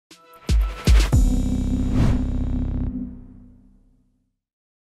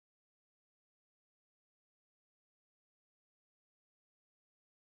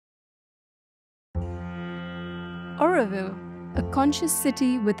Auroville, a conscious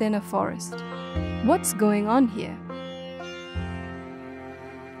city within a forest. What's going on here?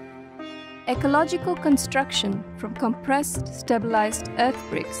 Ecological construction from compressed, stabilized earth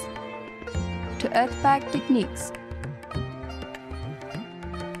bricks to earth bag techniques,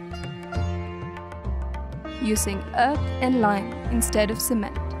 using earth and lime instead of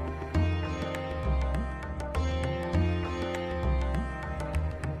cement.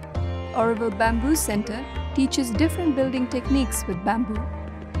 Auroville Bamboo Center teaches different building techniques with bamboo.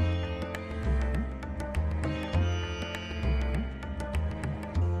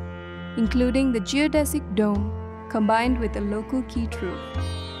 Including the geodesic dome combined with a local keat roof.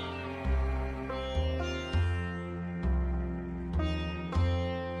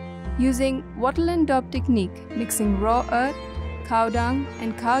 Using wattle and daub technique, mixing raw earth, cow dung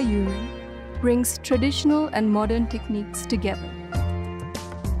and cow urine brings traditional and modern techniques together.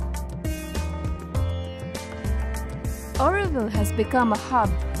 Auroville has become a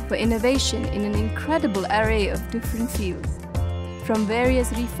hub for innovation in an incredible array of different fields. From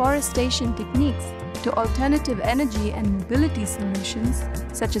various reforestation techniques to alternative energy and mobility solutions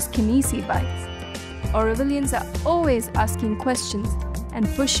such as Kinesi bikes, Aurovillians are always asking questions and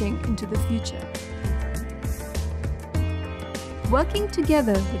pushing into the future. Working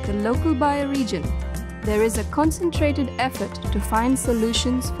together with the local bioregion, there is a concentrated effort to find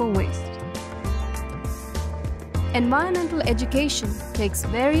solutions for waste. Environmental education takes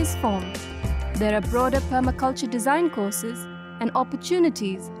various forms. There are broader permaculture design courses and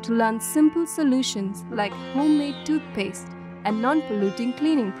opportunities to learn simple solutions like homemade toothpaste and non-polluting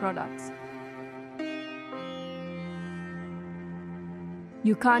cleaning products.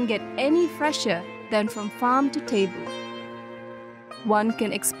 You can't get any fresher than from farm to table. One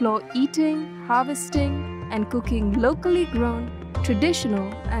can explore eating, harvesting, and cooking locally grown,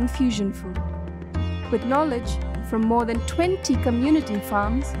 traditional, and fusion food. With knowledge from more than 20 community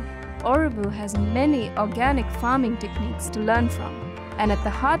farms, Auroville has many organic farming techniques to learn from, and at the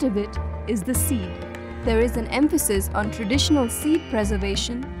heart of it is the seed. There is an emphasis on traditional seed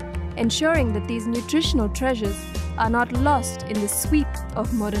preservation, ensuring that these nutritional treasures are not lost in the sweep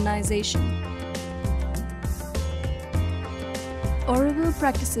of modernization. Auroville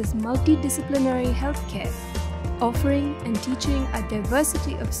practices multidisciplinary healthcare, offering and teaching a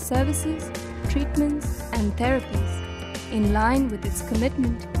diversity of services, treatments, and therapies in line with its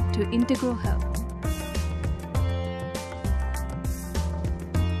commitment to integral health.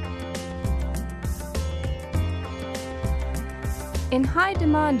 In high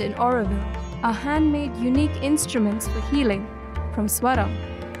demand in Auroville are handmade unique instruments for healing from Swaram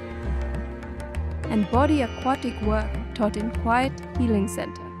and body aquatic work taught in Quiet Healing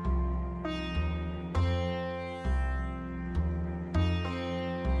Center.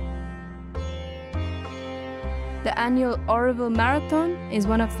 The annual Auroville Marathon is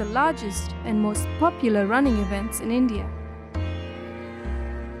one of the largest and most popular running events in India.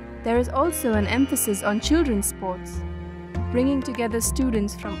 There is also an emphasis on children's sports, bringing together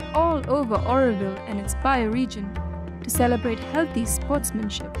students from all over Auroville and its bioregion to celebrate healthy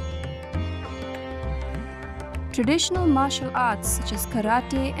sportsmanship. Traditional martial arts such as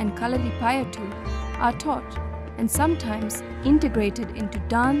karate and kalalipayattu are taught and sometimes integrated into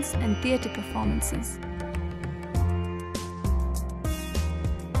dance and theatre performances.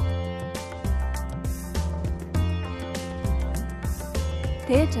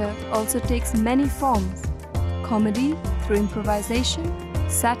 Theatre also takes many forms: comedy through improvisation,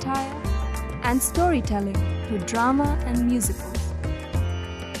 satire, and storytelling through drama and musicals.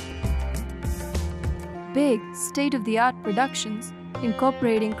 Big, state-of-the-art productions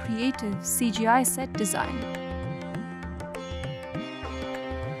incorporating creative CGI set design.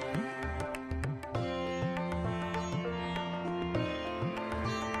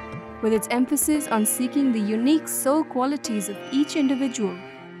 With its emphasis on seeking the unique soul qualities of each individual,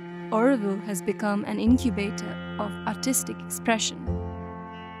 Auroville has become an incubator of artistic expression.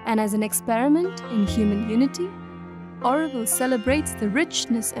 And as an experiment in human unity, Auroville celebrates the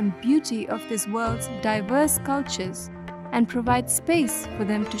richness and beauty of this world's diverse cultures and provides space for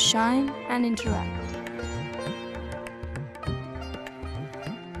them to shine and interact.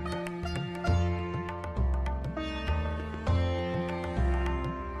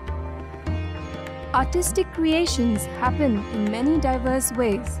 Artistic creations happen in many diverse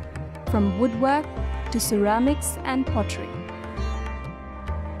ways, from woodwork to ceramics and pottery.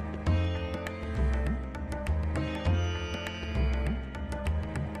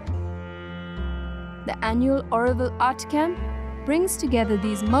 The annual Auroville Art Camp brings together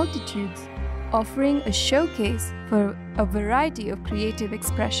these multitudes, offering a showcase for a variety of creative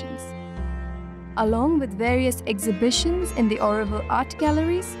expressions. Along with various exhibitions in the Auroville art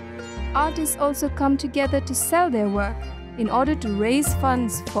galleries, artists also come together to sell their work in order to raise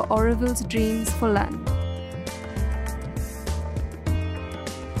funds for Auroville's dreams for land.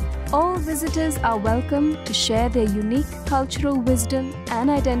 All visitors are welcome to share their unique cultural wisdom and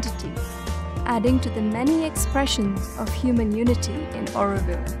identity, adding to the many expressions of human unity in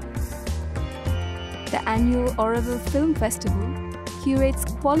Auroville. The annual Auroville Film Festival curates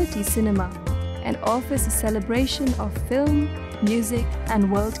quality cinema and offers a celebration of film, music,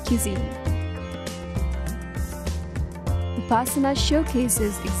 and world cuisine. Upasana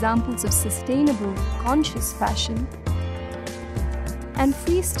showcases examples of sustainable, conscious fashion, and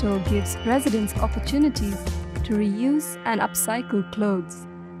Freestore gives residents opportunities to reuse and upcycle clothes.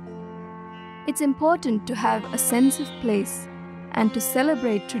 It's important to have a sense of place and to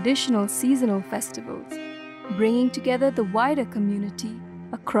celebrate traditional seasonal festivals, bringing together the wider community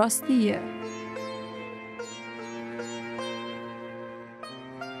across the year.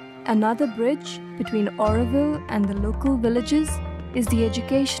 Another bridge between Auroville and the local villages is the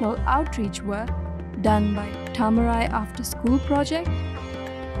educational outreach work done by Tamarai After School Project,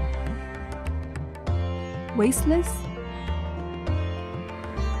 Wasteless,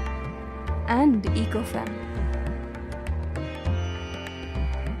 and EcoFem.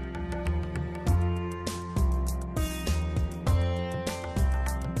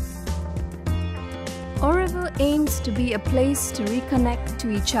 Auroville aims to be a place to reconnect to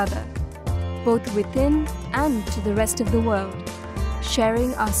each other, both within and to the rest of the world,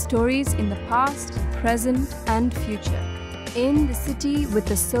 sharing our stories in the past, present, and future. In the city with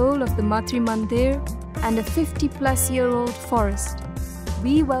the soul of the Matri Mandir and a 50-plus-year-old forest,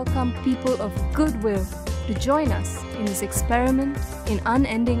 we welcome people of goodwill to join us in this experiment in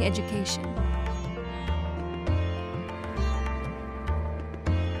unending education.